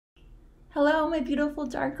Hello my beautiful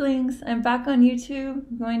darklings, I'm back on YouTube.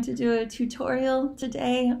 I'm going to do a tutorial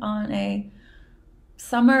today on a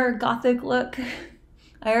summer gothic look.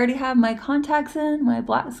 I already have my contacts in, my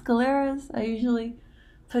black scaleras. I usually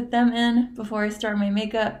put them in before I start my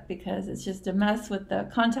makeup because it's just a mess with the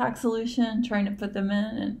contact solution, trying to put them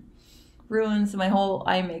in and ruins my whole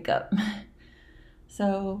eye makeup.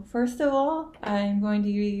 So first of all, I'm going to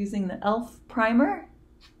be using the e.l.f. primer.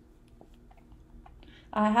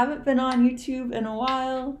 I haven't been on YouTube in a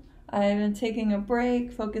while. I've been taking a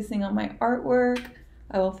break, focusing on my artwork.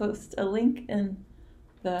 I will post a link in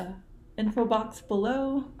the info box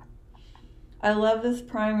below. I love this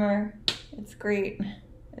primer. It's great.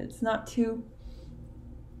 It's not too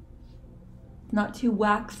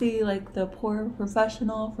waxy like the Pore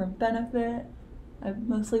Professional from Benefit. I'm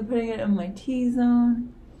mostly putting it in my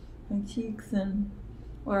T-zone, my cheeks, and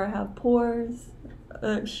where I have pores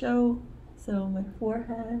that show. So my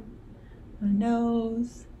forehead, my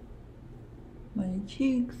nose, my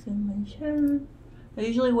cheeks, and my chin. I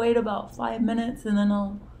usually wait about 5 minutes and then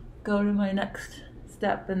I'll go to my next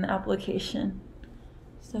step in the application.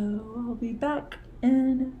 So I'll be back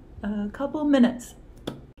in a couple minutes.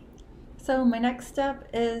 So my next step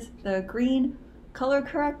is the green color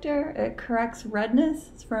corrector. It corrects redness.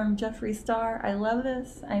 It's from Jeffree Starr. I love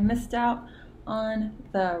this. I missed out on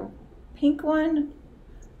the pink one.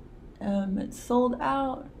 It's sold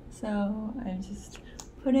out, so I'm just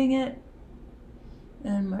putting it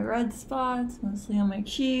in my red spots, mostly on my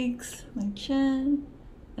cheeks, my chin,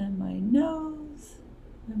 and my nose,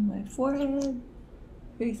 and my forehead.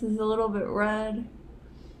 Face is a little bit red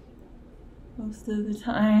most of the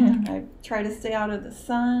time. I try to stay out of the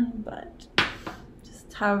sun, but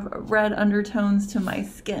just have red undertones to my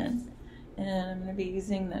skin. And I'm going to be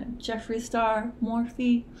using the Jeffree Starr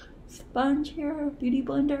Morphe sponge here, beauty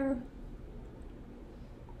blender.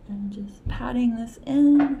 And just patting this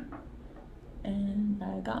in, and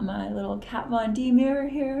I got my little Kat Von D mirror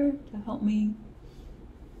here to help me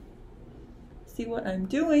see what I'm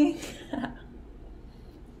doing.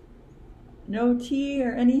 No tea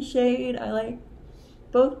or any shade. I like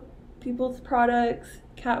both people's products,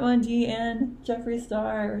 Kat Von D and Jeffree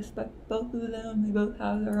Starr. I respect both of them. They both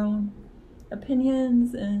have their own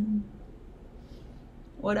opinions and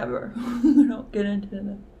whatever. I don't get into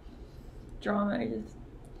the drama.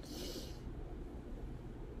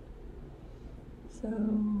 So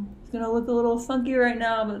it's gonna look a little funky right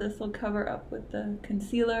now, but this will cover up with the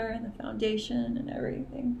concealer and the foundation and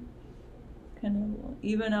everything. Kind of will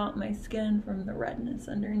even out my skin from the redness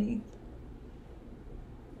underneath.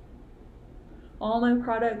 All my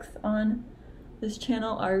products on this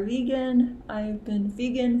channel are vegan. I've been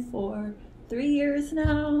vegan for 3 years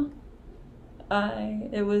now.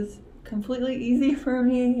 It was completely easy for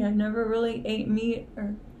me. I never really ate meat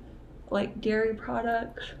or like dairy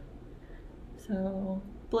products. So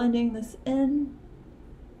blending this in,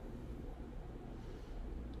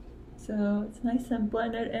 so it's nice and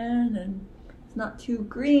blended in and it's not too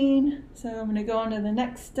green. So I'm going to go on to the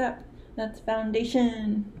next step, that's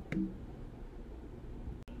foundation.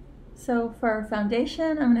 So for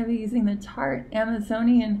foundation, I'm going to be using the Tarte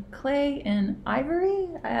Amazonian Clay in Ivory.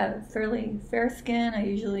 I have fairly fair skin. I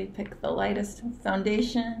usually pick the lightest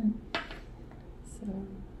foundation. So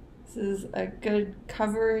this is a good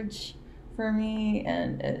coverage for me,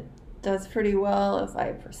 and it does pretty well if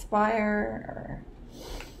I perspire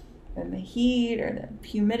or in the heat or the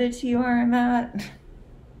humidity where I'm at.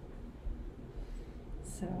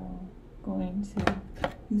 So going to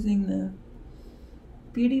using the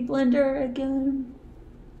beauty blender again.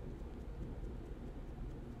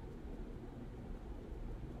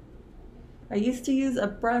 I used to use a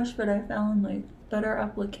brush, but I found like better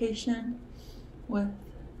application with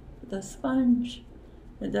the sponge.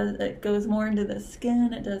 It goes more into the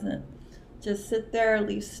skin. It doesn't just sit there,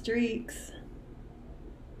 leave streaks.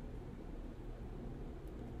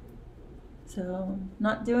 So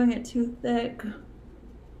not doing it too thick.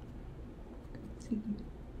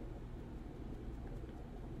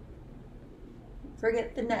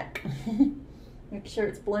 Forget the neck. Make sure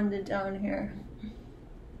it's blended down here.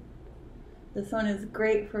 This one is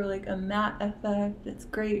great for like a matte effect. It's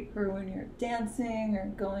great for when you're dancing or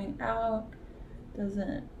going out.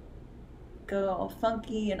 Doesn't go all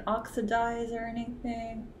funky and oxidize or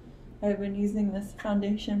anything. I've been using this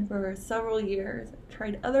foundation for several years. I've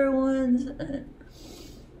tried other ones and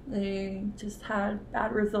they just had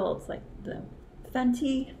bad results, like the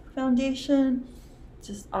Fenty foundation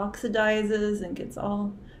just oxidizes and gets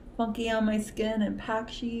all funky on my skin and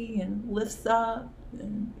patchy and lifts up,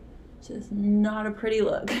 and just not a pretty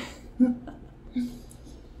look.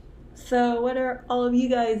 So what are all of you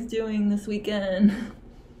guys doing this weekend?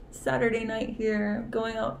 Saturday night here,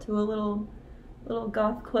 going out to a little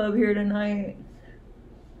goth club here tonight.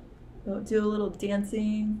 Go do a little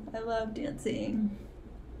dancing. I love dancing.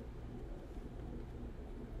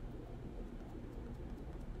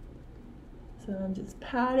 So I'm just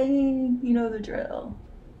patting, you know the drill.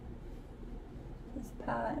 Just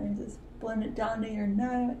pat and just blend it down to your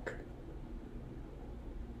neck.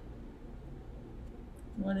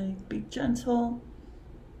 You want to be gentle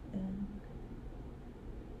and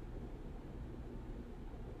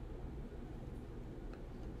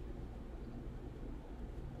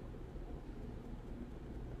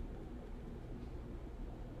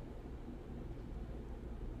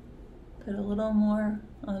put a little more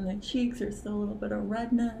on the cheeks. There's still a little bit of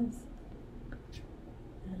redness.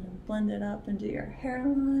 And blend it up into your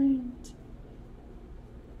hairline.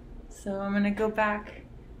 So I'm going to go back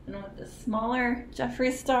and with the smaller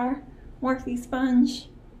Jeffree Starr Morphe sponge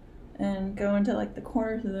and go into like the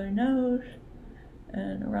corners of their nose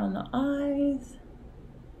and around the eyes.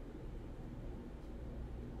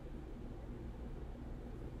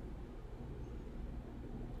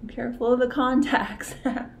 Be careful of the contacts.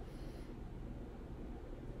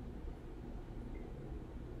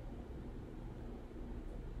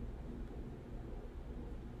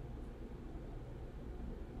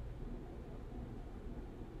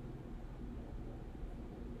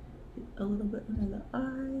 A little bit under the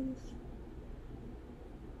eyes,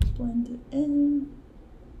 blend it in.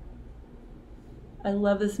 I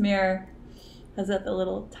love this mirror. Has that the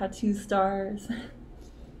little tattoo stars.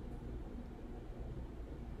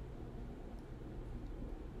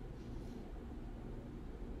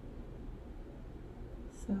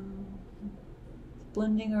 So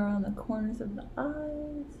blending around the corners of the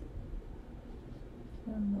eyes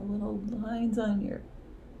and the little lines on your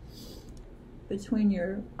between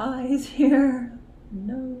your eyes here,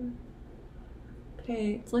 nose.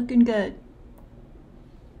 Okay, it's looking good.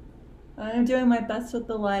 I'm doing my best with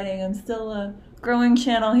the lighting. I'm still a growing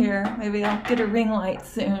channel here. Maybe I'll get a ring light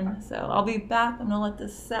soon. So I'll be back. I'm gonna let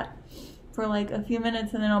this set for like a few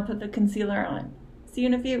minutes and then I'll put the concealer on. See you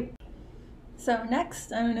in a few. So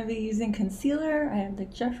next I'm gonna be using concealer. I have the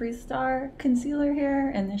Jeffree Starr concealer here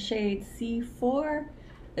in the shade C4.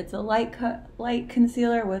 It's a light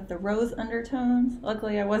concealer with the rose undertones.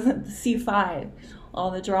 Luckily I wasn't the C5, all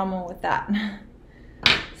the drama with that.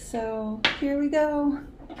 So here we go.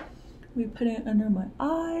 We put it under my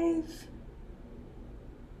eyes.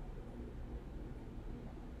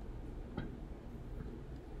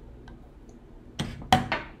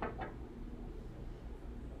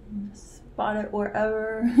 Spot it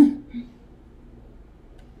wherever.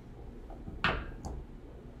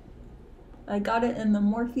 I got it in the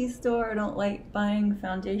Morphe store. I don't like buying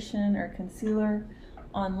foundation or concealer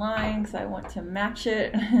online because I want to match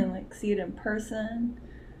it and like see it in person.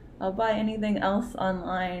 I'll buy anything else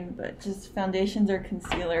online, but just foundations or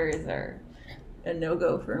concealers are a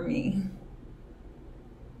no-go for me.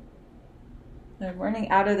 I'm running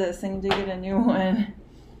out of this. I need to get a new one.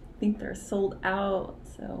 I think they're sold out,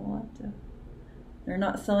 so we'll have to. They're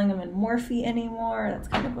not selling them in Morphe anymore. That's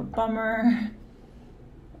kind of a bummer.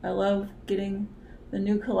 I love getting the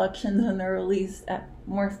new collections when they're released at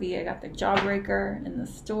Morphe. I got the Jawbreaker in the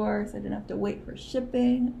store, so I didn't have to wait for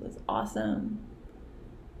shipping. It was awesome.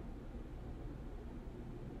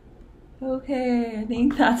 Okay, I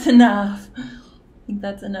think that's enough. I think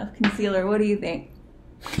that's enough concealer. What do you think?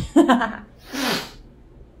 So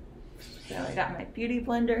I got my beauty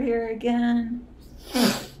blender here again.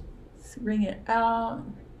 Let's wring it out.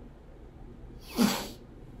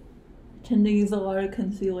 Tend to use a lot of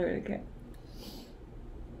concealer to get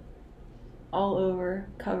all over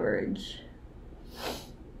coverage.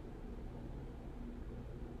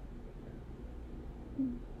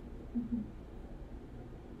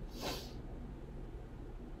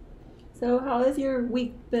 So how has your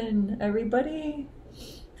week been, everybody?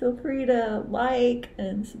 Feel free to like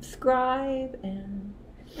and subscribe and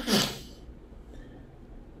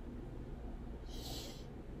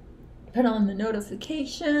put on the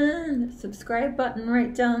notification, the subscribe button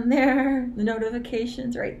right down there, the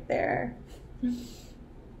notifications right there.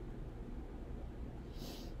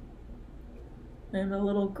 And a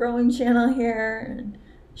little growing channel here, and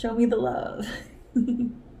show me the love.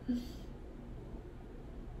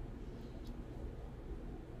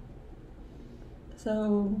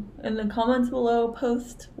 So in the comments below,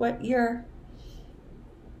 post what your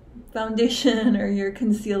foundation or your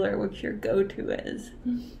concealer, which your go-to is.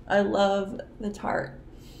 I love the Tarte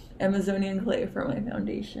Amazonian Clay for my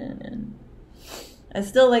foundation, and I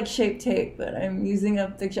still like Shape Tape, but I'm using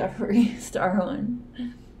up the Jeffree Starr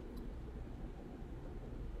one.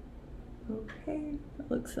 Okay, it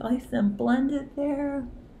looks nice and blended there.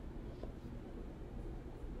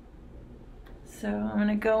 So I'm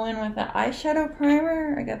gonna go in with the eyeshadow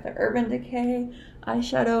primer. I got the Urban Decay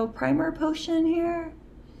eyeshadow primer potion here.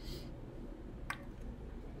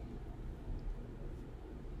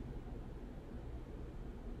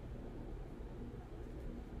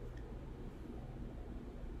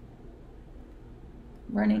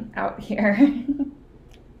 Running out here.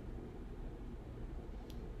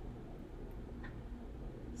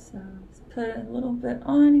 So let's put a little bit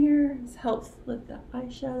on here. This helps let the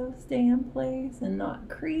eyeshadow stay in place and not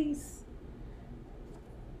crease.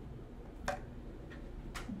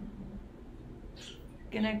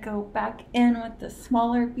 Gonna go back in with the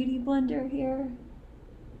smaller beauty blender here.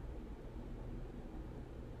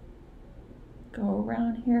 Go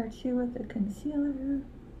around here too with the concealer.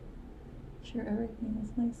 Make sure everything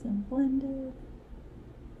is nice and blended.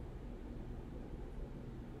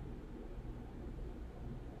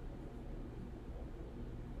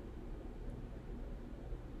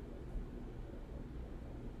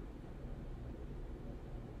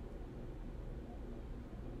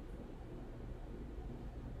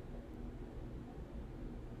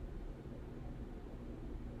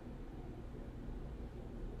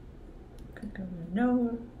 Could go the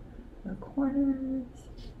nose, the corners.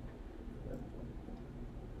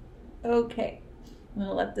 Okay, I'm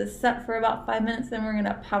gonna let this set for about 5 minutes, then we're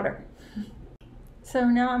gonna powder. So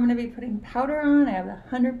now I'm gonna be putting powder on. I have the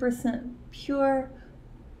 100% pure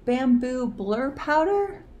bamboo blur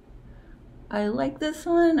powder. I like this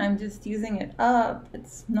one. I'm just using it up.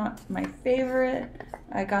 It's not my favorite.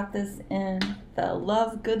 I got this in the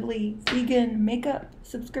Love Goodly vegan makeup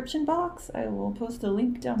subscription box. I will post a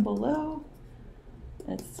link down below.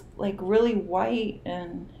 It's like really white,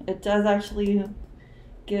 and it does actually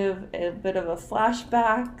give a bit of a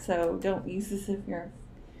flashback, so don't use this if you're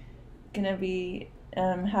gonna be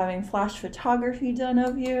having flash photography done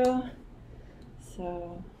of you.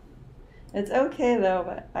 So it's okay though,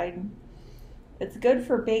 but it's good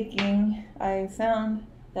for baking. I found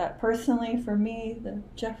that personally for me, the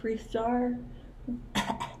Jeffree Starr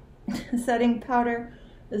setting powder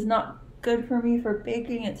is not good for me for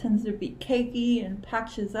baking. It tends to be cakey and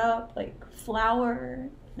patches up like flour.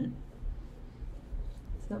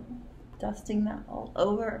 So dusting that all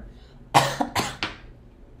over.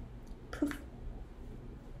 Poof.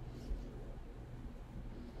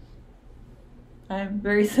 I'm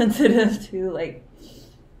very sensitive to like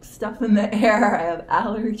stuff in the air. I have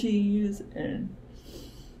allergies,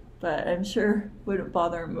 but I'm sure wouldn't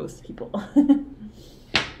bother most people.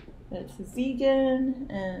 It's vegan,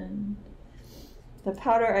 and the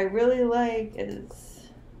powder I really like is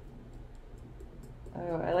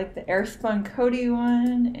I like the Airspun Coty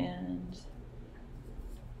one, and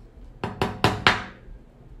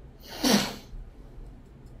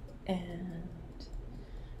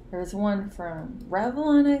there's one from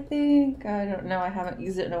Revlon, I think. I don't know, I haven't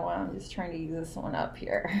used it in a while. I'm just trying to use this one up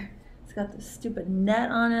here. It's got this stupid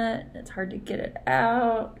net on it. It's hard to get it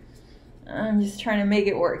out. I'm just trying to make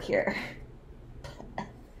it work here. It's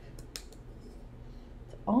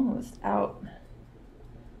almost out.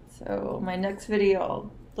 So my next video,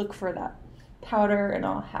 I'll look for that powder and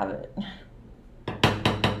I'll have it.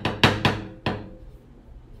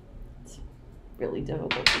 It's really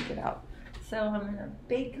difficult to get out. So I'm gonna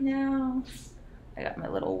bake now. I got my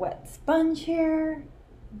little wet sponge here.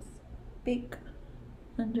 Let's bake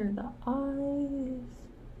under the eyes.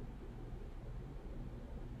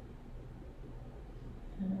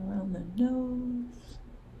 And around the nose.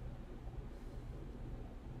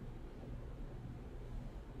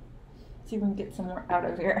 See if we can get some more out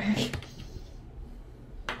of here.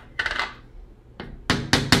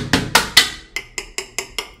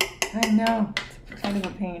 I know, it's kind of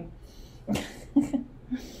a pain.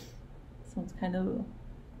 This one's kind of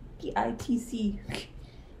PITC.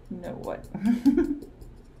 You know what?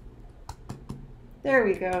 There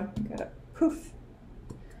we go. Got it. Poof.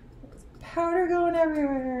 Powder going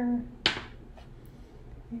everywhere.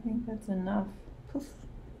 I think that's enough. Poof.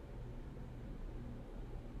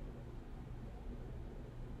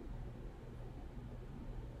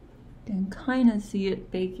 You can kind of see it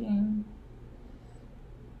baking.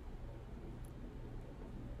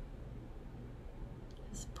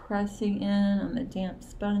 Just pressing in on the damp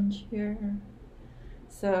sponge here.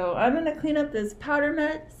 So I'm going to clean up this powder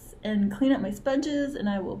mess and clean up my sponges, and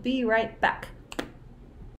I will be right back.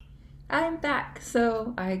 I'm back.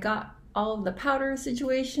 So I got all of the powder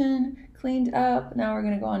situation cleaned up. Now we're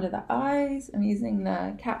going to go on to the eyes. I'm using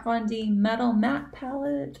the Kat Von D Metal Matte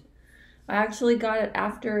palette. I actually got it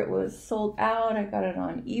after it was sold out. I got it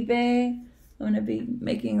on eBay. I'm going to be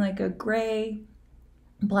making like a gray,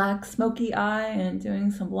 black smoky eye and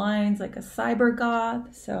doing some lines like a cyber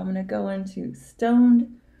goth. So I'm going to go into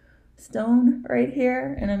stone right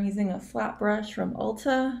here, and I'm using a flat brush from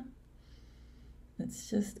Ulta. It's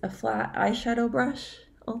just a flat eyeshadow brush,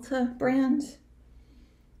 Ulta brand.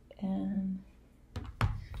 And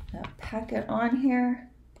I'll pack it on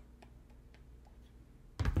here.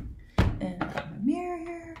 And I've got my mirror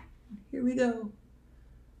here. Here we go.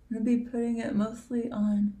 I'm going to be putting it mostly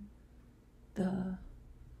on the,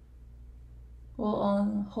 well,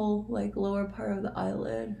 on the whole like lower part of the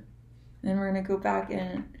eyelid. Then we're going to go back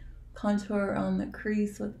and contour on the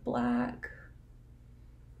crease with black.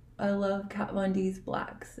 I love Kat Von D's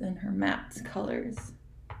blacks and her matte colors.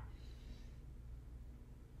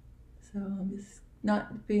 So I'm just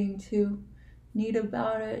not being too neat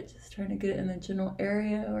about it, just trying to get it in the general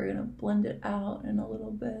area. We're gonna blend it out in a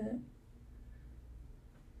little bit.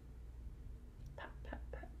 Pat, pat,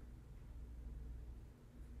 pat.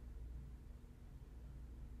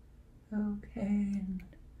 Okay, and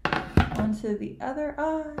onto the other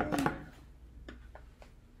eye.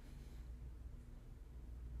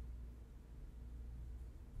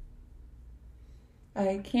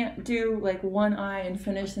 I can't do like one eye and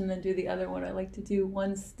finish and then do the other one. I like to do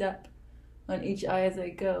one step on each eye as I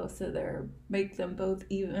go, so they're make them both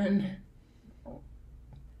even.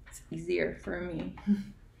 It's easier for me.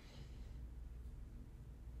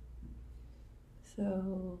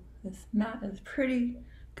 So this matte is pretty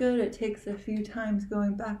good. It takes a few times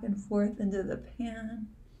going back and forth into the pan,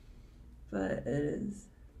 but it is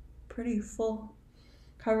pretty full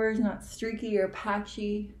coverage, not streaky or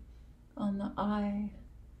patchy on the eye.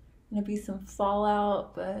 Gonna be some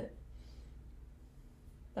fallout, but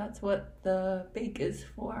that's what the bake is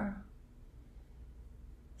for.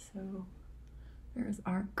 So there's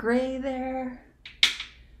our gray there.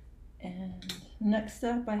 And next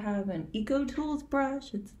up I have an Eco Tools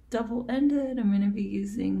brush. It's double-ended. I'm gonna be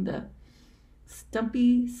using the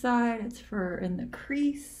stumpy side. It's for in the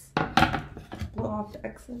crease. Blow off the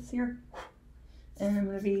excess here. And I'm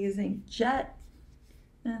gonna be using Jet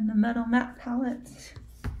and the Metal Matte palette.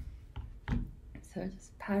 So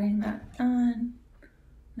just patting that on.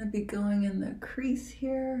 I'm gonna be going in the crease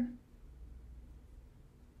here.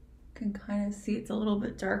 You can kind of see it's a little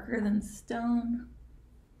bit darker than stone.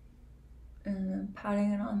 And then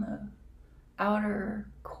patting it on the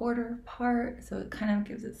outer quarter part, so it kind of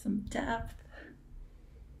gives it some depth.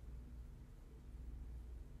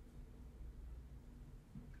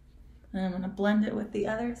 And I'm gonna blend it with the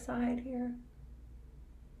other side here.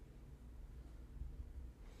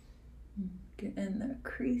 Get in the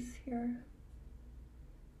crease here.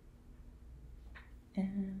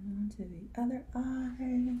 And onto the other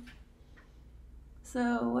eye.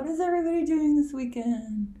 So what is everybody doing this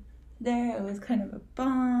weekend? Today I was kind of a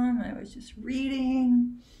bum. I was just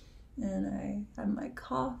reading, and I had my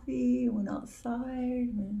coffee, went outside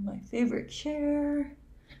in my favorite chair,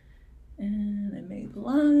 and I made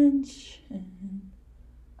lunch, and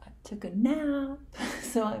I took a nap,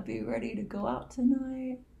 so I'd be ready to go out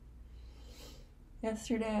tonight.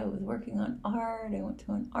 Yesterday I was working on art. I went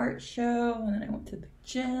to an art show, and then I went to the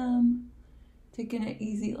gym. Taking it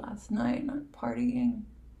easy last night, not partying.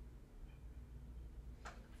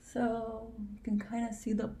 So you can kind of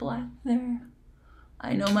see the black there.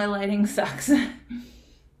 I know my lighting sucks.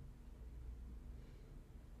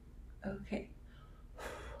 Okay.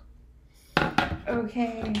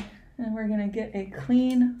 Okay, and we're gonna get a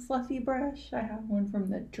clean, fluffy brush. I have one from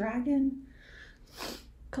the Dragon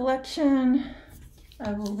collection.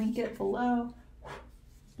 I will link it below.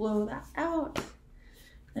 Blow that out.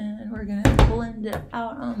 And we're gonna blend it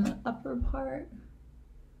out on the upper part,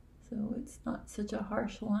 so it's not such a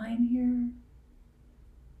harsh line here.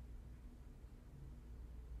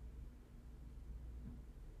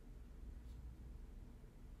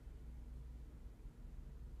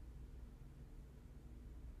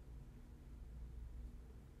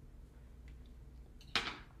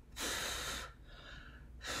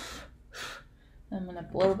 I'm gonna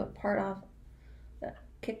blow the part off, the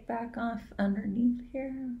kickback off underneath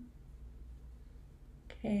here.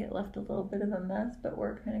 Okay, it left a little bit of a mess, but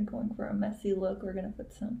we're kind of going for a messy look. We're gonna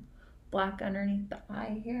put some black underneath the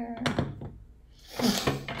eye here. Let's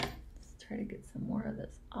try to get some more of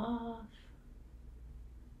this off.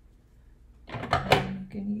 And you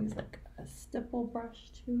can use like a stipple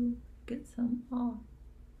brush to get some off.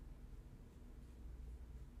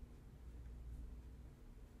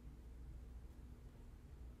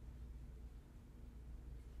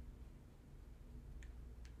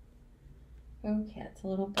 Okay, it's a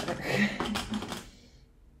little better.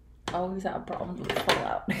 Always have problems with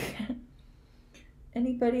fallout.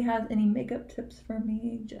 anybody has any makeup tips for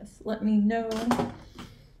me, just let me know.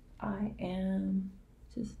 I am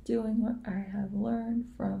just doing what I have learned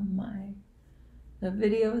from the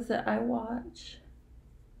videos that I watch.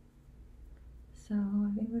 So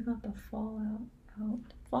I think we got the fallout.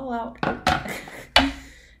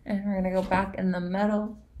 And we're gonna go back in the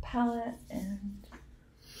metal palette, and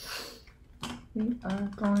we are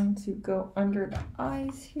going to go under the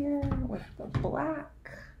eyes here with the black,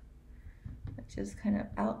 just kind of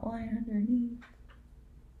outline underneath.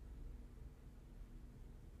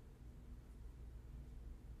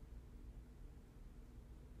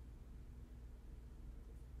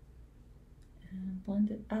 And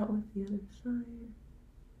blend it out with the other side.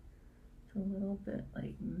 It's a little bit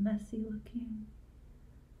like messy looking.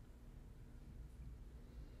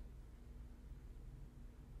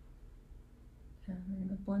 And we're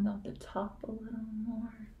going to blend out the top a little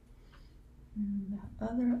more. And that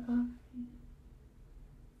other eye.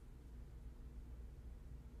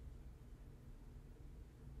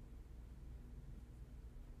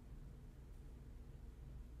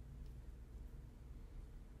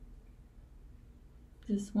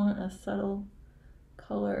 Just want a subtle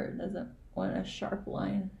color. It doesn't want a sharp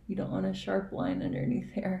line. You don't want a sharp line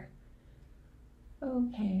underneath here.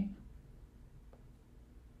 Okay.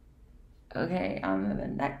 Okay, on to the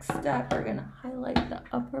next step. We're gonna highlight the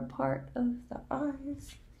upper part of the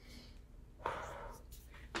eyes.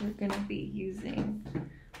 We're gonna be using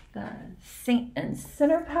the Saint and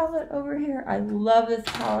Sinner palette over here. I love this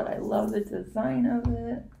palette. I love the design of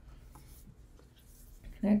it.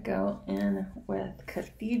 I'm gonna go in with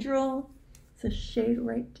Cathedral. It's a shade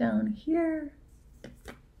right down here,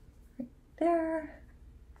 right there.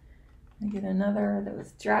 I get another of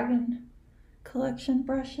those Dragon Collection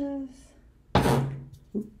brushes.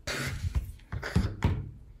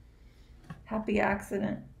 Happy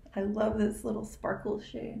accident. I love this little sparkle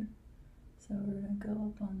shade. So we're gonna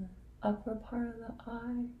go up on the upper part of the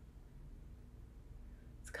eye.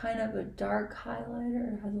 It's kind of a dark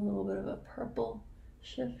highlighter. It has a little bit of a purple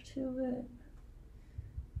shift to it.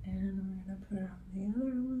 And we're gonna put it on the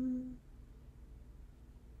other one.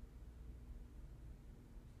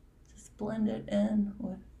 Just blend it in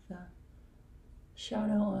with the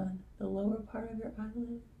shadow on the lower part of your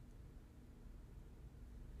eyelid.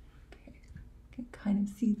 Okay, you can kind of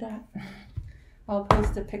see that. I'll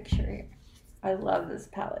post a picture here. I love this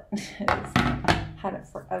palette. I've had it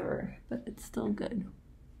forever, but it's still good.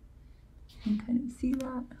 You can kind of see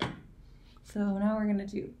that. So now we're gonna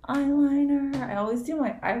do eyeliner. I always do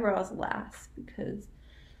my eyebrows last because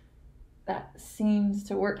that seems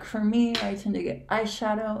to work for me. I tend to get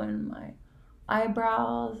eyeshadow in my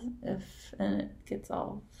eyebrows and it gets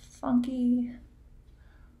all funky.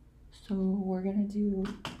 So we're gonna do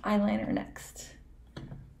eyeliner next.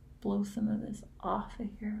 Blow some of this off of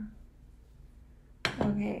here.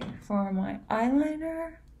 Okay, for my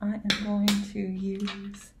eyeliner, I am going to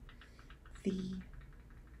use the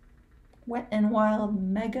Wet n Wild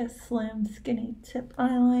Megaslim Skinny Tip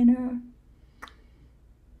Eyeliner.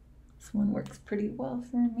 This one works pretty well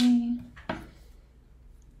for me.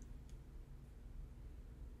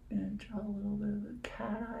 I'm gonna draw a little bit of a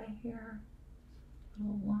cat eye here,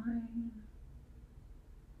 little line.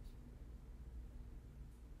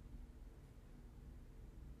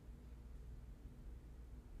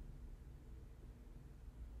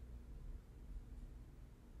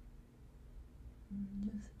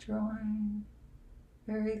 Just drawing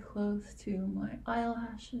very close to my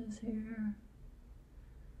eyelashes here.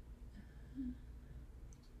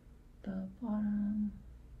 The bottom,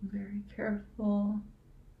 very careful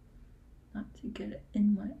not to get it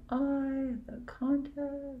in my eye, the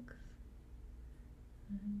contacts.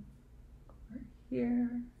 And over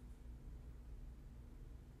here.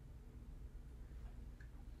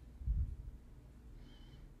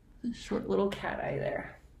 The short little cat eye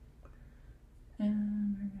there.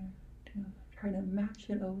 And we're going to try to match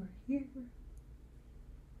it over here.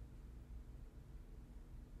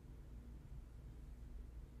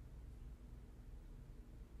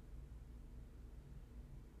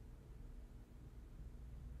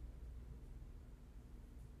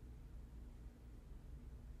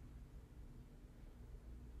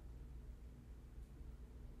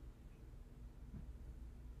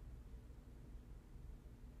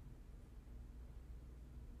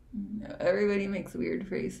 Everybody makes weird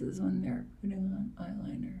faces when they're putting on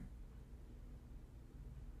eyeliner.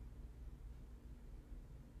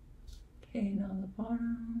 Okay, now the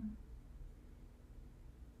bottom.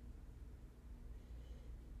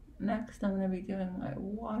 Next, I'm going to be doing my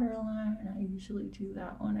waterline. I usually do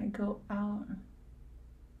that when I go out.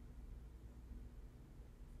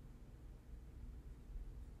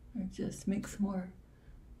 It just makes it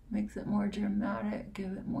more dramatic,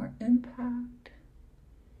 give it more impact.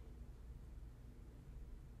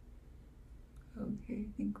 Okay, I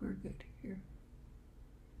think we're good here.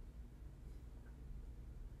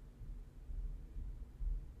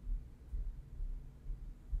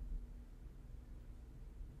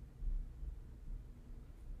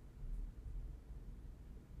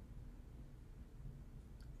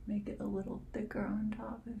 Make it a little thicker on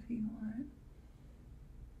top if you want.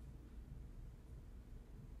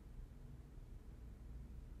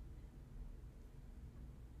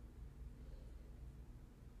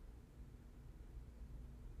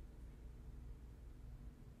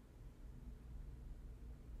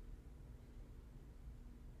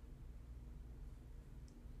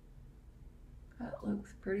 That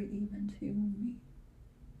looks pretty even to me.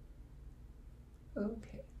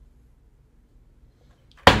 Okay.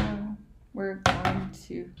 Now we're going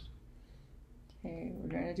to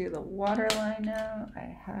do the waterline now.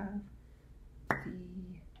 I have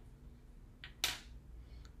the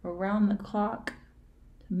Around the Clock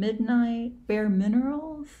to Midnight Bare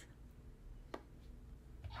Minerals.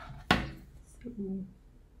 So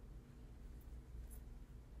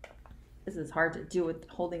this is hard to do with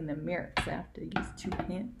holding the mirror because I have to use two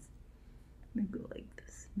hands. Let me go like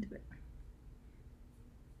this and do it.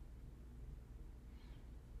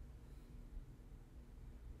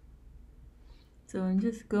 So I'm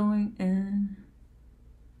just going in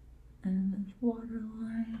and this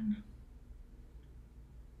waterline.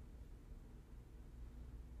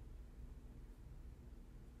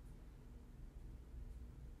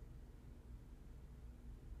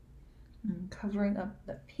 And covering up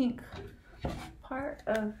the pink part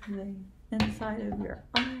of the inside of your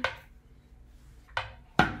eye.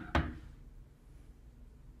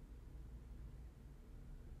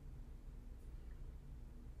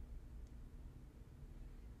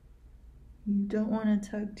 You don't want to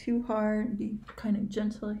tug too hard, be kind of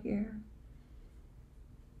gentle here.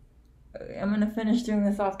 Okay, I'm going to finish doing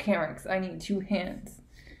this off camera because I need two hands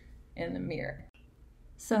in the mirror.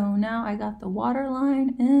 So now I got the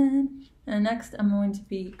waterline in, and next I'm going to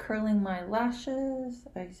be curling my lashes.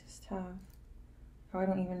 I just have, I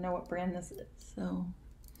don't even know what brand this is, so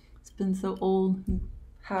it's been so old. You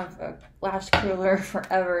have a lash curler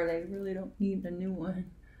forever, they really don't need a new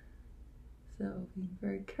one. So be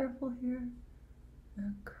very careful here.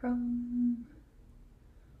 Curl them.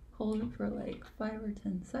 Hold it for like 5 or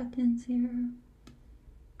 10 seconds here.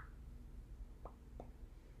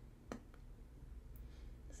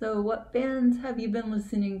 So what bands have you been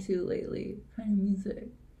listening to lately? What kind of music?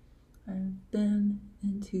 I've been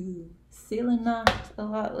into Soleil a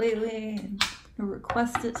lot lately, and I'll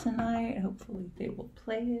request it tonight. Hopefully they will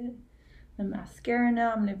play it. The mascara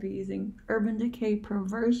now, I'm going to be using Urban Decay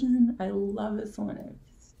Perversion. I love this one.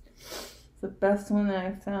 It's the best one that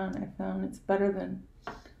I've found. I found it's better than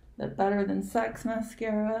the Better Than Sex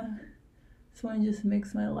mascara. This one just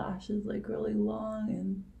makes my lashes like really long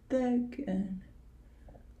and thick and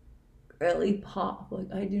really pop.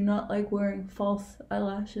 Like, I do not like wearing false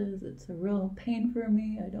eyelashes. It's a real pain for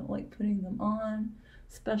me. I don't like putting them on,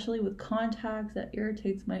 especially with contacts. That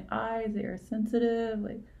irritates my eyes. They are sensitive.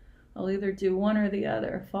 Like, I'll either do one or the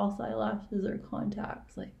other, false eyelashes or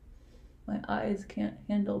contacts. Like, my eyes can't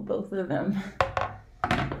handle both of them.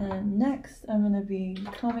 And next, I'm going to be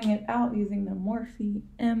combing it out using the Morphe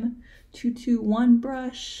M221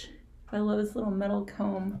 brush. I love this little metal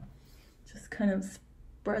comb. Just kind of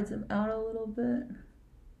spreads them out a little bit.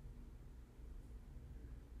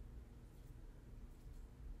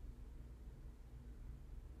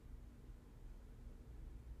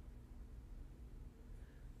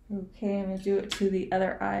 Okay, I'm going to do it to the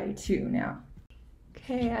other eye too now.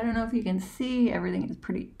 Okay, I don't know if you can see, everything is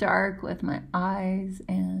pretty dark with my eyes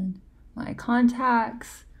and my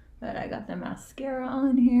contacts, but I got the mascara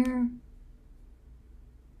on here.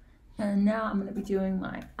 And now I'm going to be doing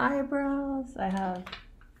my eyebrows. I have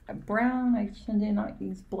a brown. I should not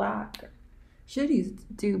use black. Should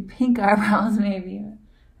do pink eyebrows maybe.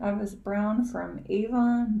 I have this brown from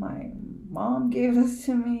Avon. My mom gave this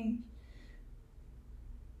to me.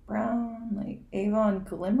 Brown, like Avon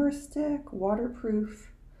Glimmer Stick,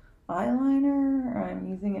 waterproof eyeliner. I'm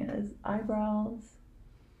using it as eyebrows.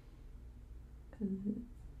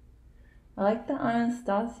 I like the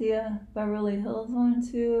Anastasia Beverly Hills one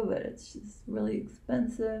too, but it's just really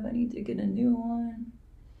expensive. I need to get a new one.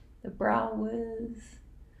 The Brow Wiz.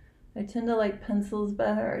 I tend to like pencils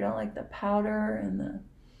better. I don't like the powder and the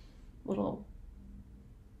little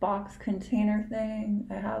box container thing.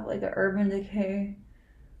 I have like a Urban Decay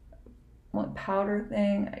one powder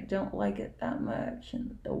thing. I don't like it that much.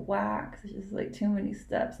 And the wax is just like too many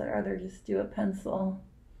steps. I'd rather just do a pencil.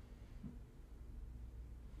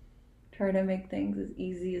 Try to make things as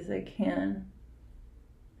easy as I can.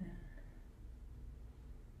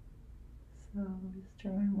 So I'm just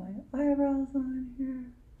drawing my eyebrows on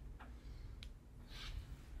here.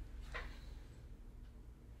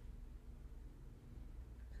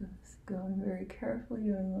 Just going very carefully,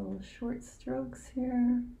 doing little short strokes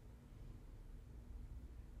here.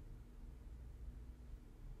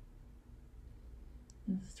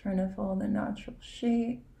 Just trying to follow the natural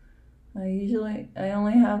shape. I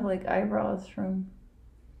only have like eyebrows from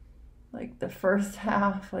like the first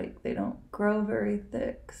half, like they don't grow very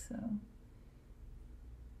thick, so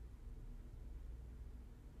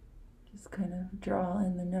just kind of draw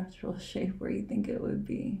in the natural shape where you think it would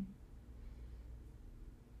be.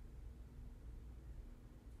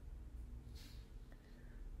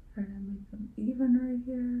 Try to make them even right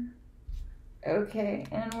here. Okay,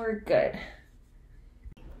 and we're good.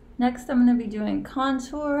 Next, I'm going to be doing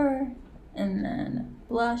contour and then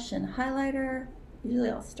blush and highlighter.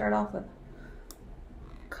 Usually I'll start off with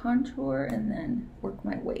contour and then work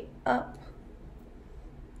my way up.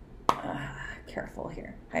 Careful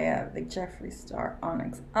here. I have the Jeffree Starr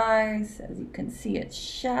Onyx eyes. As you can see, it's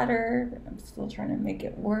shattered, but I'm still trying to make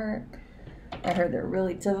it work. I heard they're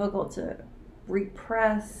really difficult to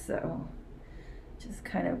repress, so just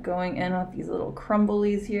kind of going in with these little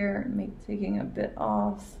crumblies here and taking a bit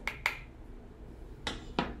off.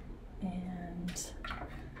 And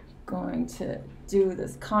going to do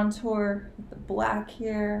this contour with the black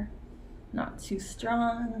here, not too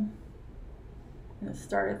strong. I'm going to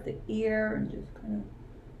start at the ear and just kind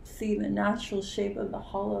of see the natural shape of the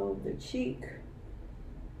hollow of the cheek.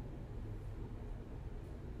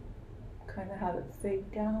 Kind of have it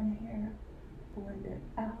fade down here, blend it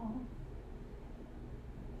out.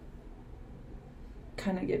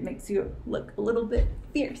 Kind of makes you look a little bit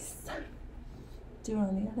fierce. Do it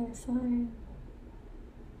on the other side.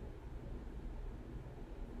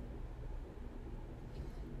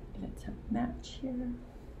 Get it to match here.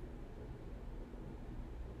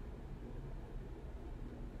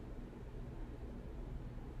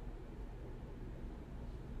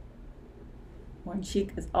 One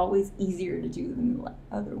cheek is always easier to do than the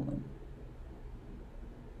other one.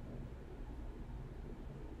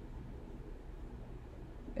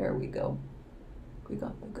 There we go. We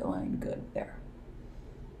got the line good there.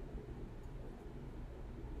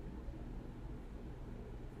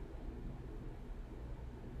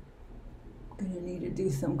 Gonna need to do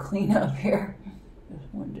some cleanup here. This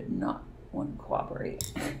one did not want to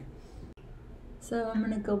cooperate. So I'm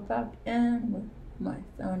gonna go back in with my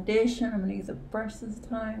foundation. I'm gonna use a brush this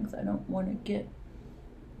time because I don't want to get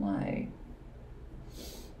my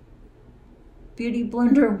beauty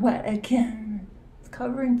blender wet again. It's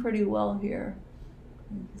covering pretty well here.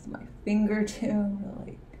 Use my finger too to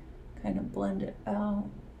like kind of blend it out.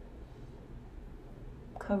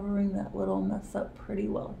 Covering that little mess up pretty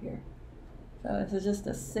well here. So this is just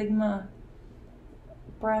a Sigma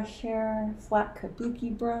brush here, flat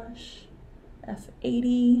kabuki brush,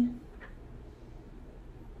 F80.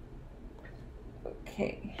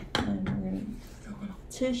 Okay, and we're gonna use a little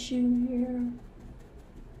tissue here.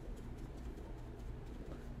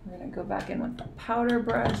 We're gonna go back in with the powder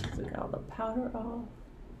brush because we got all the powder off.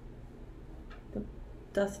 The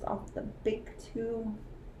dust off the bake too.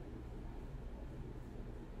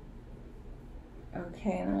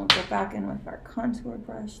 Okay, and then we'll go back in with our contour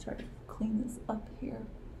brush, try to clean this up here.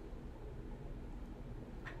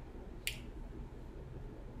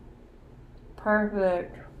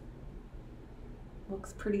 Perfect.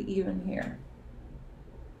 Looks pretty even here.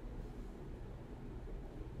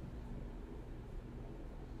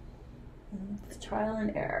 And it's trial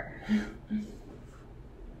and error.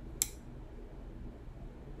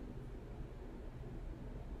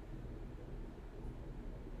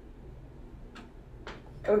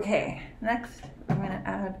 Okay, next I'm gonna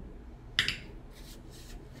add,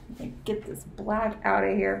 get this black out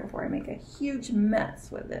of here before I make a huge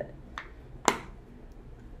mess with it. I'm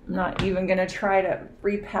not even gonna try to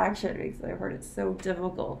repatch it because I've heard it's so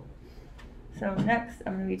difficult. So next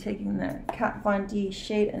I'm gonna be taking the Kat Von D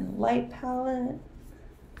Shade and Light palette.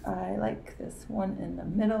 I like this one in the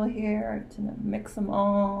middle here to mix them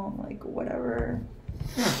all, like whatever.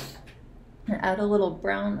 And add a little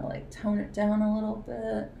brown to like tone it down a little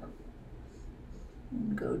bit.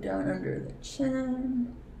 And go down under the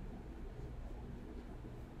chin.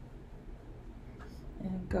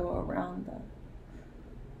 And go around the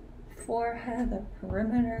forehead, the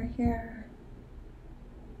perimeter here.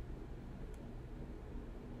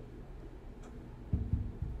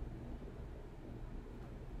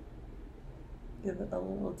 Give it a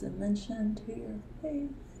little dimension to your face.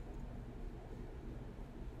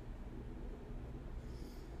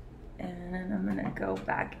 And I'm gonna go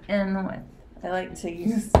back in with, I like to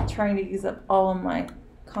use, trying to use up all of my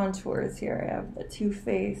contours here. I have the Too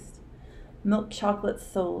Faced Milk Chocolate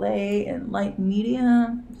Soleil in light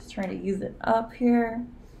medium. I'm just trying to use it up here.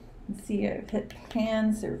 You can see I've hit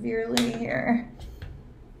pan severely here.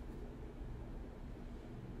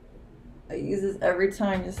 I use this every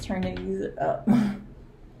time, just trying to use it up. Right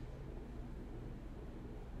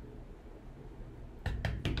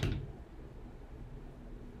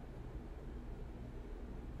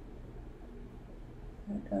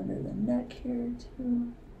under the neck here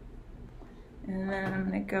too. And then I'm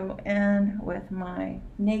going to go in with my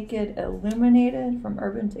Naked Illuminated from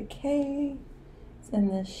Urban Decay. It's in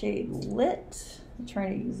the shade Lit. I'm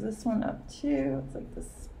trying to use this one up too. It's like the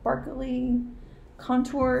sparkly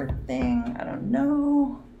contour thing. I don't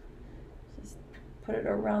know. Just put it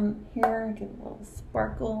around here, give it a little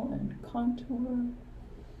sparkle and contour.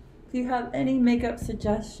 If you have any makeup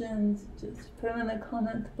suggestions, just put them in the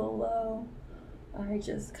comments below. I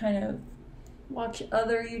just kind of watch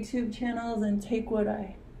other YouTube channels and take what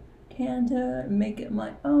I can to make it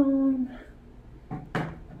my own.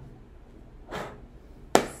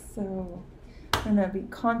 So I'm gonna be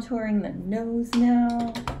contouring the nose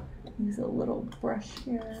now. Use a little brush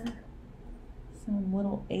here. Some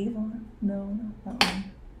little Avon. No, not that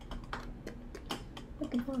one.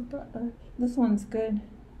 Looking for a brush. This one's good.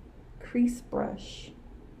 Crease brush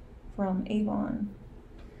from Avon.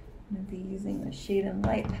 I'm going to be using the Shade and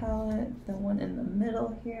Light palette, the one in the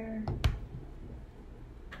middle here.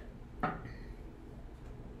 Tap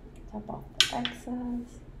off the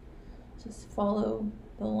excess. Just follow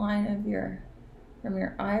the line of from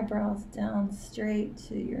your eyebrows down straight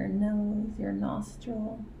to your nose, your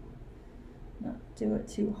nostril. Not do it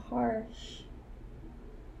too harsh.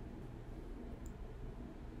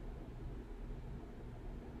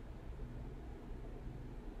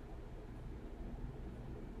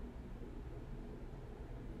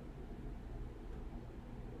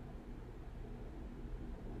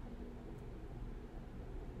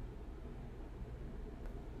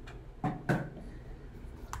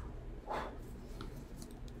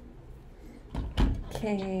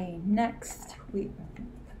 Okay, next we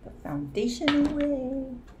put the foundation away.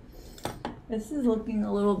 This is looking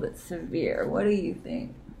a little bit severe. What do you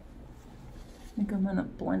think? I think I'm gonna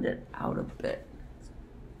blend it out a bit.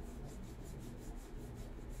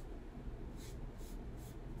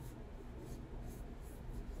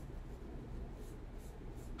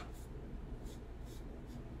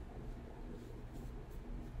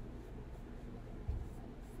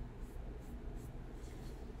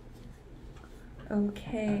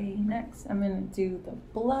 Okay, next I'm going to do the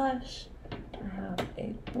blush. I have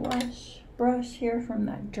a blush brush here from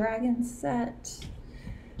that Dragon set.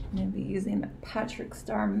 I'm going to be using the Patrick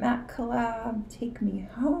Starr Matte Collab, Take Me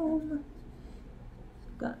Home.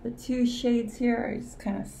 Got the two shades here. I just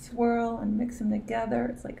kind of swirl and mix them together.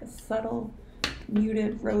 It's like a subtle,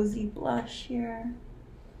 muted, rosy blush here.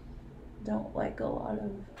 Don't like a lot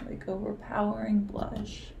of like overpowering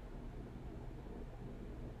blush.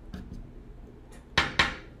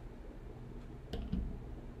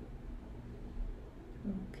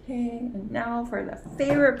 Okay, and now for the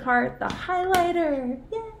favorite part, the highlighter.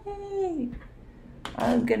 Yay!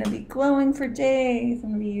 I'm gonna be glowing for days.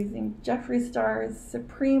 I'm gonna be using Jeffree Star's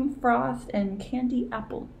Supreme Frost and Candy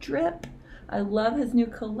Apple Drip. I love his new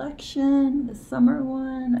collection, the summer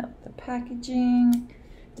one, the packaging.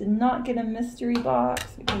 Did not get a mystery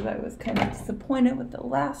box because I was kind of disappointed with the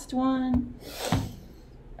last one.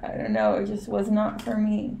 I don't know, it just was not for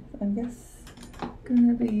me. I guess I'm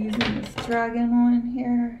gonna be using this dragon one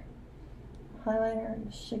here. Highlighter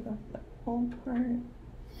to shake off the old part.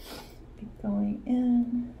 Be going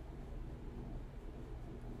in.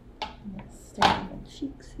 Start on the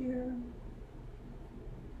cheeks here.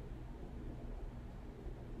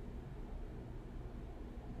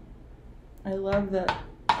 I love the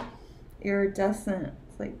iridescent,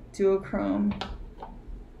 it's like duochrome.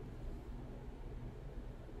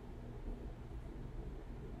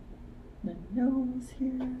 The nose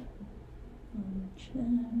here, on the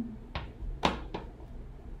chin, the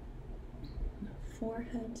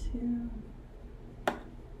forehead too.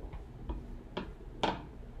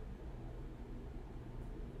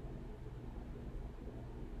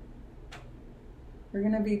 We're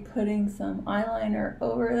gonna be putting some eyeliner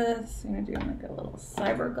over this. I'm gonna do like a little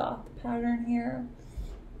cyber goth pattern here.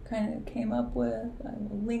 Kind of came up with. I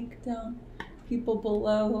will link down people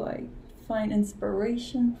below who I find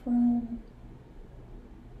inspiration from.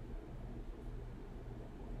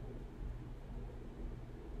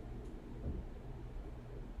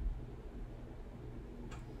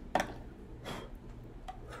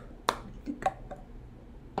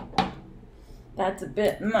 That's a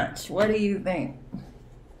bit much. What do you think?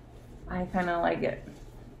 I kind of like it,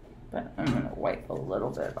 but I'm gonna wipe a little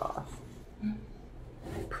bit off.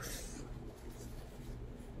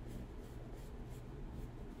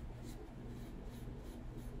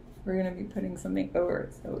 We're gonna be putting something over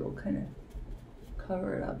it, so it'll kind of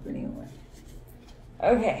cover it up anyway.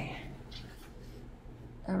 Okay.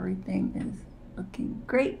 Everything is looking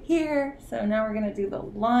great here. So now we're gonna do the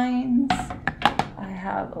lines. I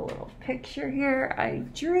have a little picture here I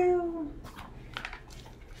drew.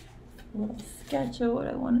 A little sketch of what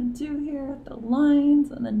I want to do here. The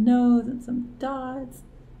lines on the nose and some dots.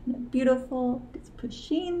 And beautiful. It's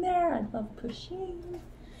pusheen there. I love pusheen.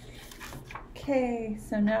 Okay,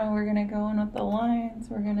 so now we're gonna go in with the lines.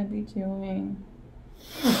 We're gonna be doing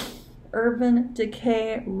Urban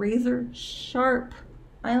Decay Razor Sharp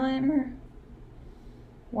eyeliner,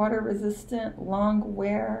 water resistant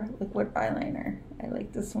Longwear liquid eyeliner. I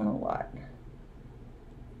like this one a lot.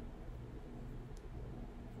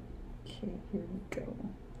 Okay, here we go.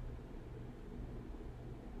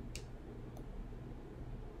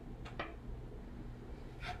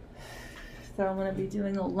 So I'm going to be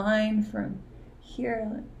doing a line from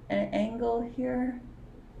here, an angle here.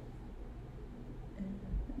 And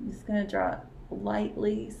I'm just going to draw it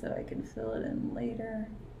lightly so I can fill it in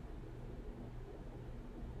later.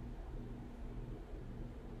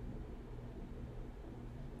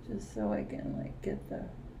 Just so I can like get the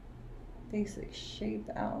basic shape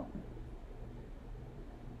out.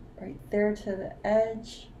 Right there to the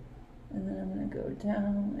edge. And then I'm going to go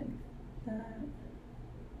down like that.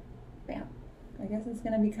 Bam. I guess it's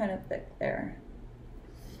going to be kind of thick there.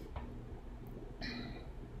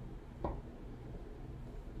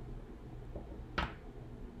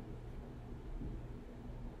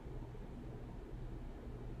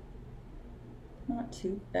 Not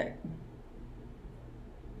too thick.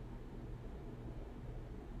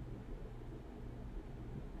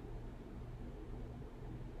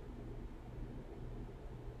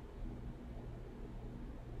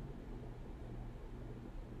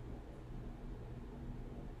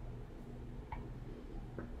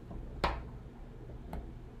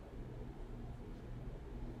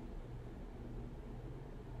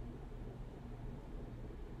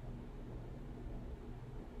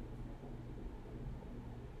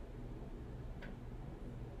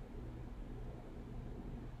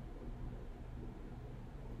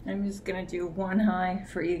 I'm just gonna do one eye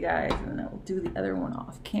for you guys, and then I'll do the other one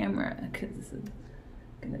off camera because this is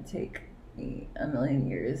gonna take me a million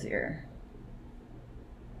years here.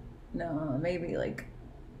 No, maybe like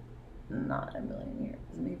not a million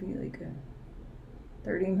years, maybe like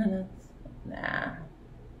 30 minutes. Nah.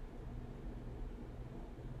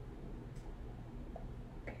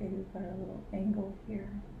 Okay, we've got a little angle here.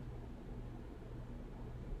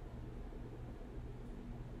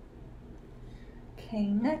 Okay,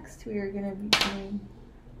 next we are going to be doing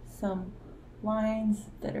some lines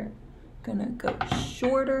that are going to go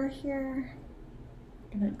shorter here.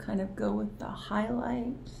 Going to kind of go with the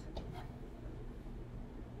highlights.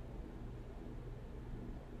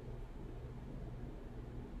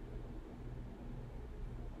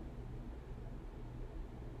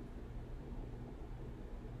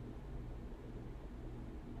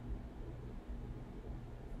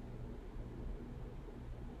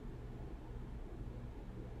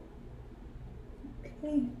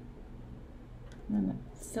 Okay, I'm gonna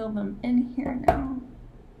fill them in here now.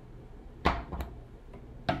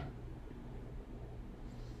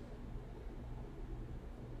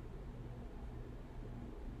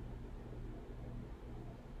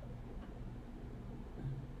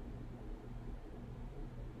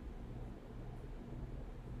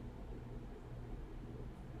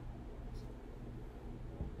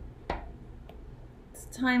 It's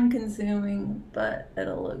time consuming, but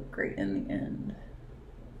it'll look great in the end.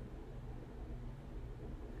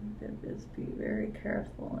 Just be very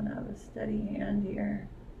careful and have a steady hand here.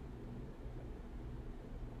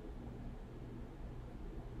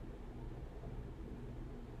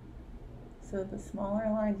 So the smaller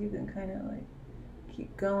lines you can kind of like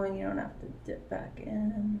keep going, you don't have to dip back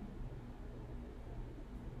in.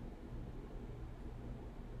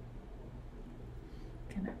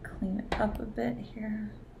 Gonna clean it up a bit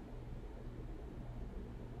here.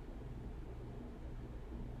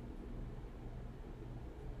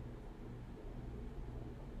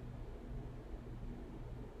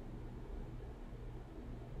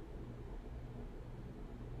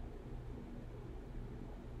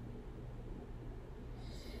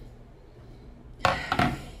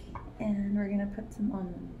 And we're gonna put some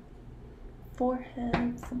on the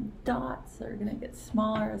forehead, some dots that are gonna get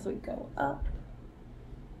smaller as we go up.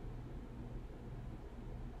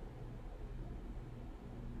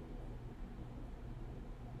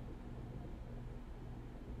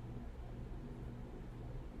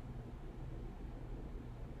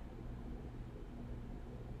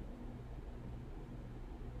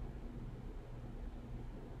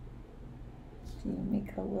 If you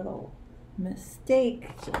make a little mistake,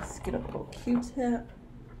 just get a little Q-tip.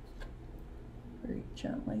 Very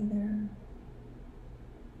gently there.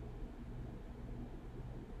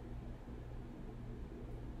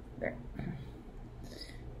 There.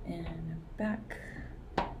 And back.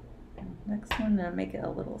 Next one, I'm gonna make it a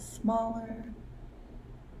little smaller.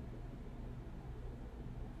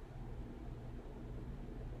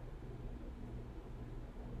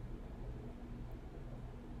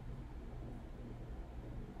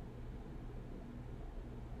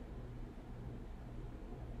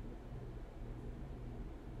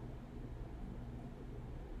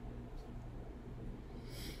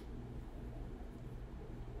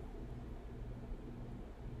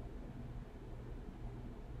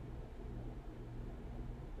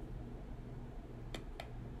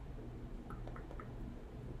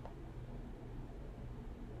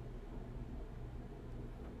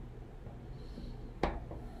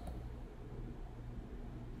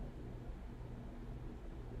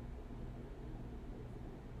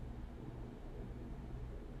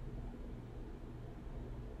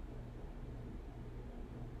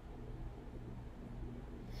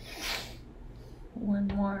 One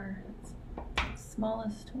more,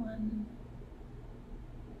 smallest one.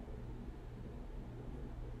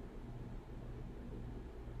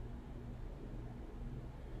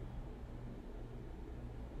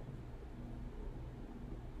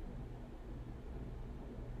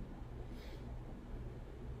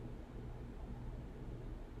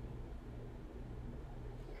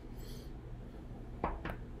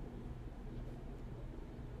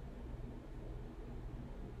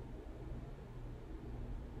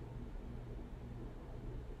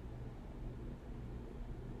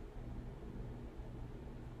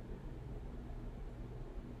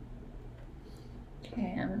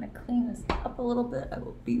 Okay, I'm gonna clean this up a little bit. I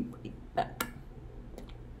will be right back.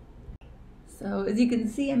 So as you can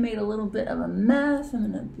see, I made a little bit of a mess. I'm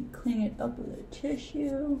gonna be cleaning it up with a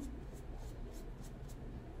tissue.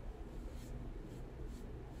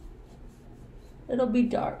 It'll be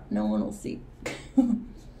dark, no one will see. And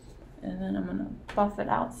then I'm gonna buff it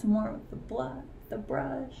out some more with the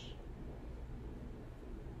brush.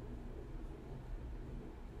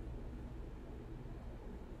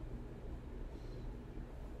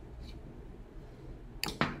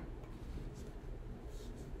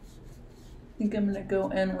 I think I'm gonna go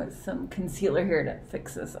in with some concealer here to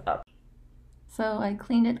fix this up. So I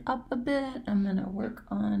cleaned it up a bit. I'm gonna work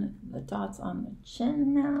on the dots on the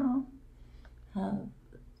chin now. Have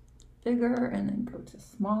bigger and then go to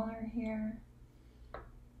smaller here.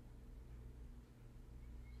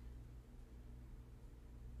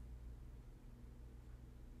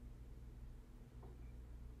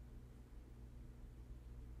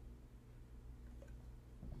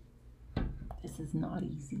 This is not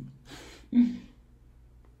easy.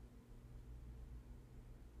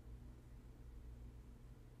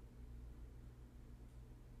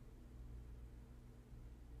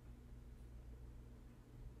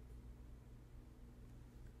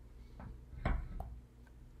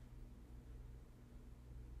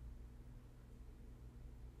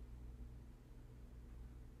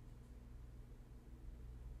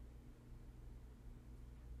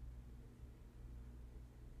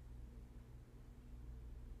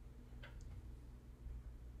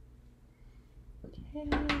 Okay,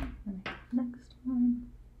 next one.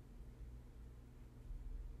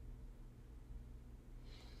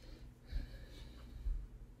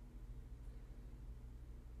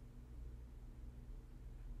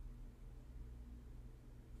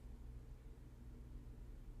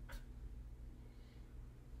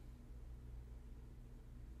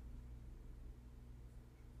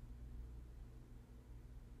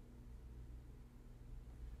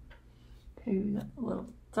 Okay, we got the little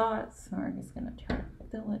dots, so we're just gonna try to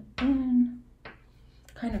fill it in.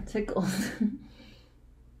 Kind of tickles.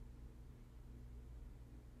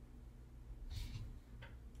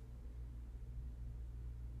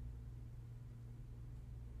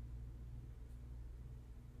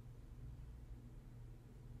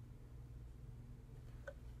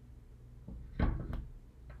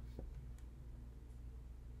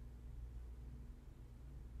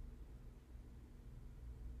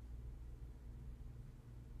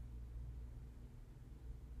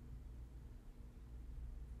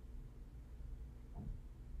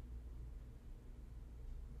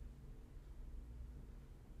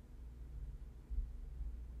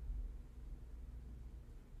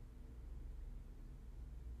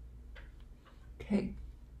 Okay.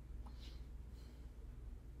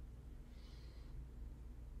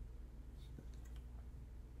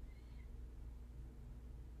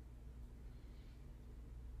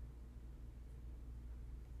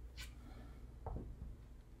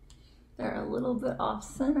 They're a little bit off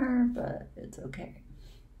center, but it's okay.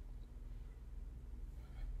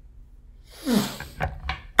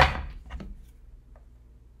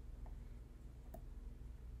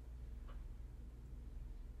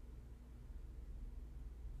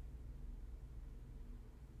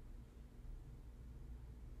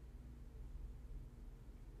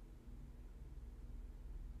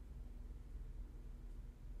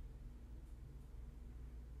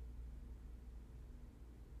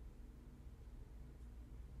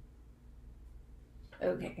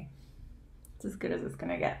 Okay, it's as good as it's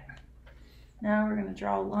gonna get. Now we're gonna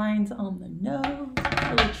draw lines on the nose.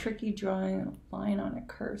 It's really tricky drawing a line on a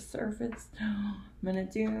curved surface. I'm gonna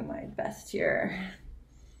do my best here.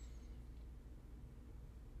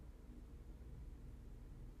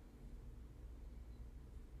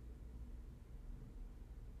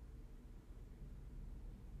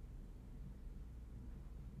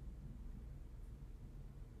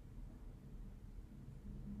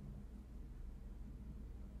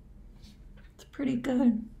 Pretty good.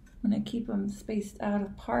 I'm gonna keep them spaced out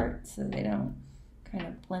apart so they don't kind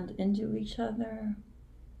of blend into each other.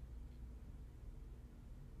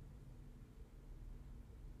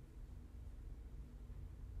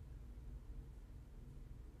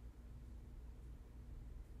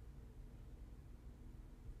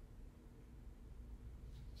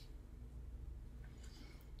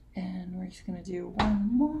 And we're just gonna do one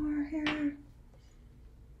more here.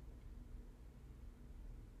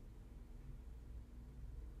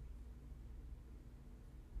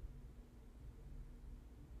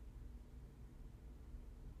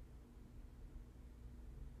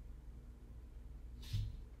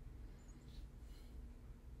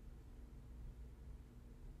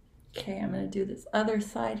 Okay, I'm gonna do this other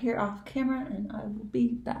side here off camera and I will be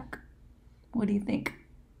back. What do you think?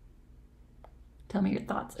 Tell me your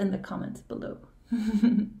thoughts in the comments below.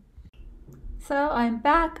 So I'm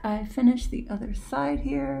back. I finished the other side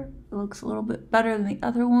here. It looks a little bit better than the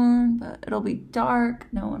other one, but it'll be dark.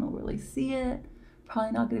 No one will really see it.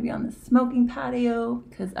 Probably not gonna be on the smoking patio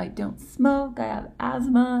because I don't smoke. I have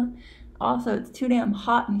asthma. Also, it's too damn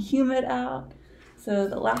hot and humid out. So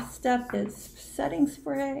the last step is setting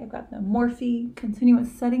spray. I've got the Morphe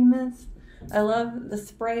Contiuous Setting Mist. I love the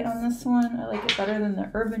spray on this one. I like it better than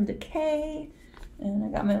the Urban Decay. And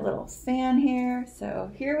I got my little fan here.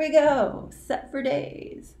 So here we go, set for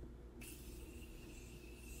days.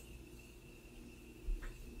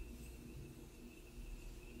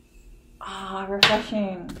 Ah,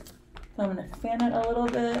 refreshing. So I'm gonna fan it a little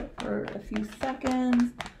bit for a few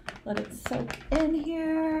seconds. Let it soak in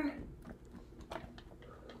here.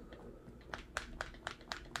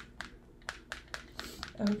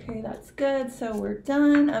 Okay, that's good. So we're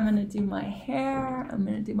done. I'm gonna do my hair. I'm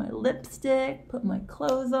gonna do my lipstick, put my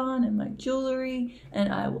clothes on and my jewelry,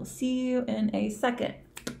 and I will see you in a second.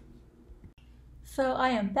 So I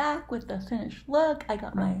am back with the finished look. I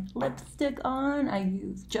got my lipstick on. I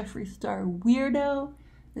used Jeffree Starr Weirdo.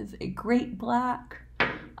 It's a great black.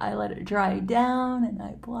 I let it dry down and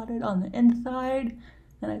I blotted on the inside.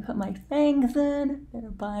 Then I put my fangs in.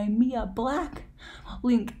 They're by Mia Black. I'll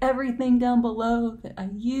link everything down below that I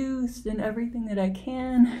used and everything that I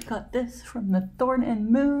can. Got this from the Thorn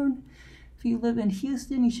and Moon. If you live in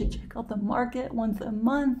Houston, you should check out the market once a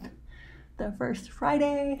month, the first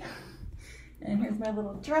Friday. And here's my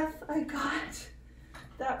little dress I got.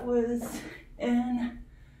 That was in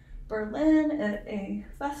Berlin at a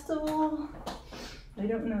festival. I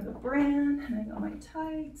don't know the brand. And I got my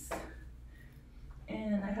tights.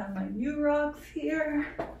 And I have my new rocks here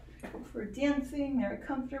for dancing. They're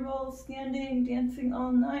comfortable, standing, dancing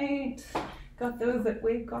all night. Got those at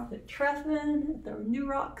Wave Goth at Treffen at the new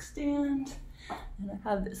rock stand. And I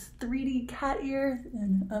have this 3D cat ear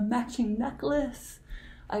and a matching necklace.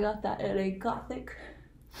 I got that at a Gothic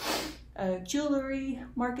jewelry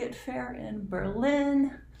market fair in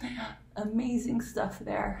Berlin. Amazing stuff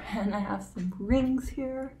there. And I have some rings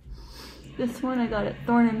here. This one I got at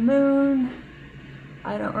Thorn and Moon.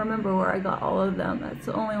 I don't remember where I got all of them. That's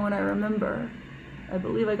the only one I remember. I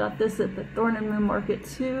believe I got this at the Thorn and Moon market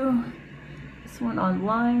too. This one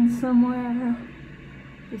online somewhere.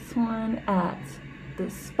 This one at the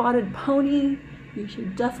Spotted Pony. You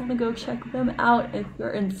should definitely go check them out if you're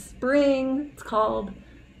in spring. It's called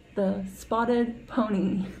the Spotted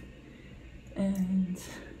Pony. And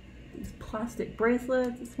these plastic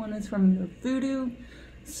bracelets. This one is from the Voodoo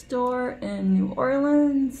store in New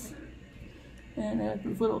Orleans. And I have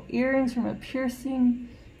these little earrings from a piercing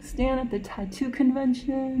stand at the tattoo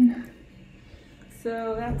convention.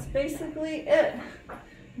 So that's basically it.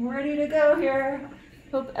 I'm ready to go here.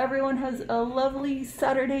 Hope everyone has a lovely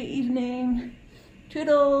Saturday evening.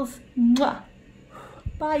 Toodles. Mwah.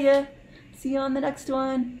 Bye ya. See you on the next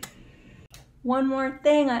one. One more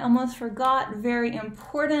thing I almost forgot, very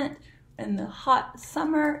important. In the hot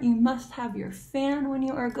summer, you must have your fan when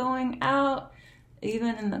you are going out.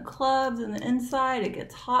 Even in the clubs and the inside, it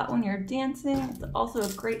gets hot when you're dancing. It's also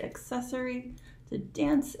a great accessory to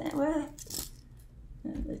dance with.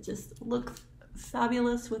 And it just looks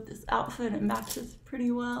fabulous with this outfit. It matches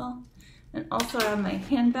pretty well. And also I have my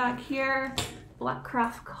handbag here, Black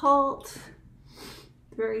Craft Cult.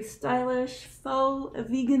 Very stylish, faux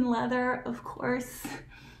vegan leather, of course.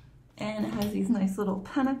 And it has these nice little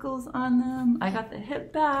pentacles on them. I got the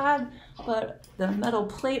hip bag, but the metal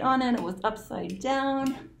plate on it was upside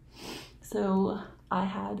down. So I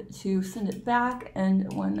had to send it back,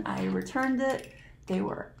 and when I returned it, they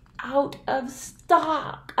were out of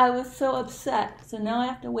stock. I was so upset. So now I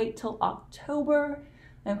have to wait till October.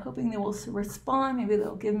 I'm hoping they will respond. Maybe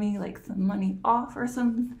they'll give me like some money off or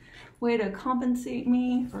some way to compensate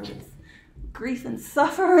me for this grief and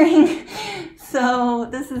suffering. So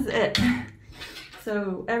this is it.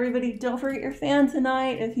 So everybody, don't forget your fan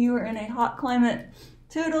tonight if you are in a hot climate.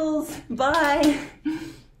 Toodles, bye.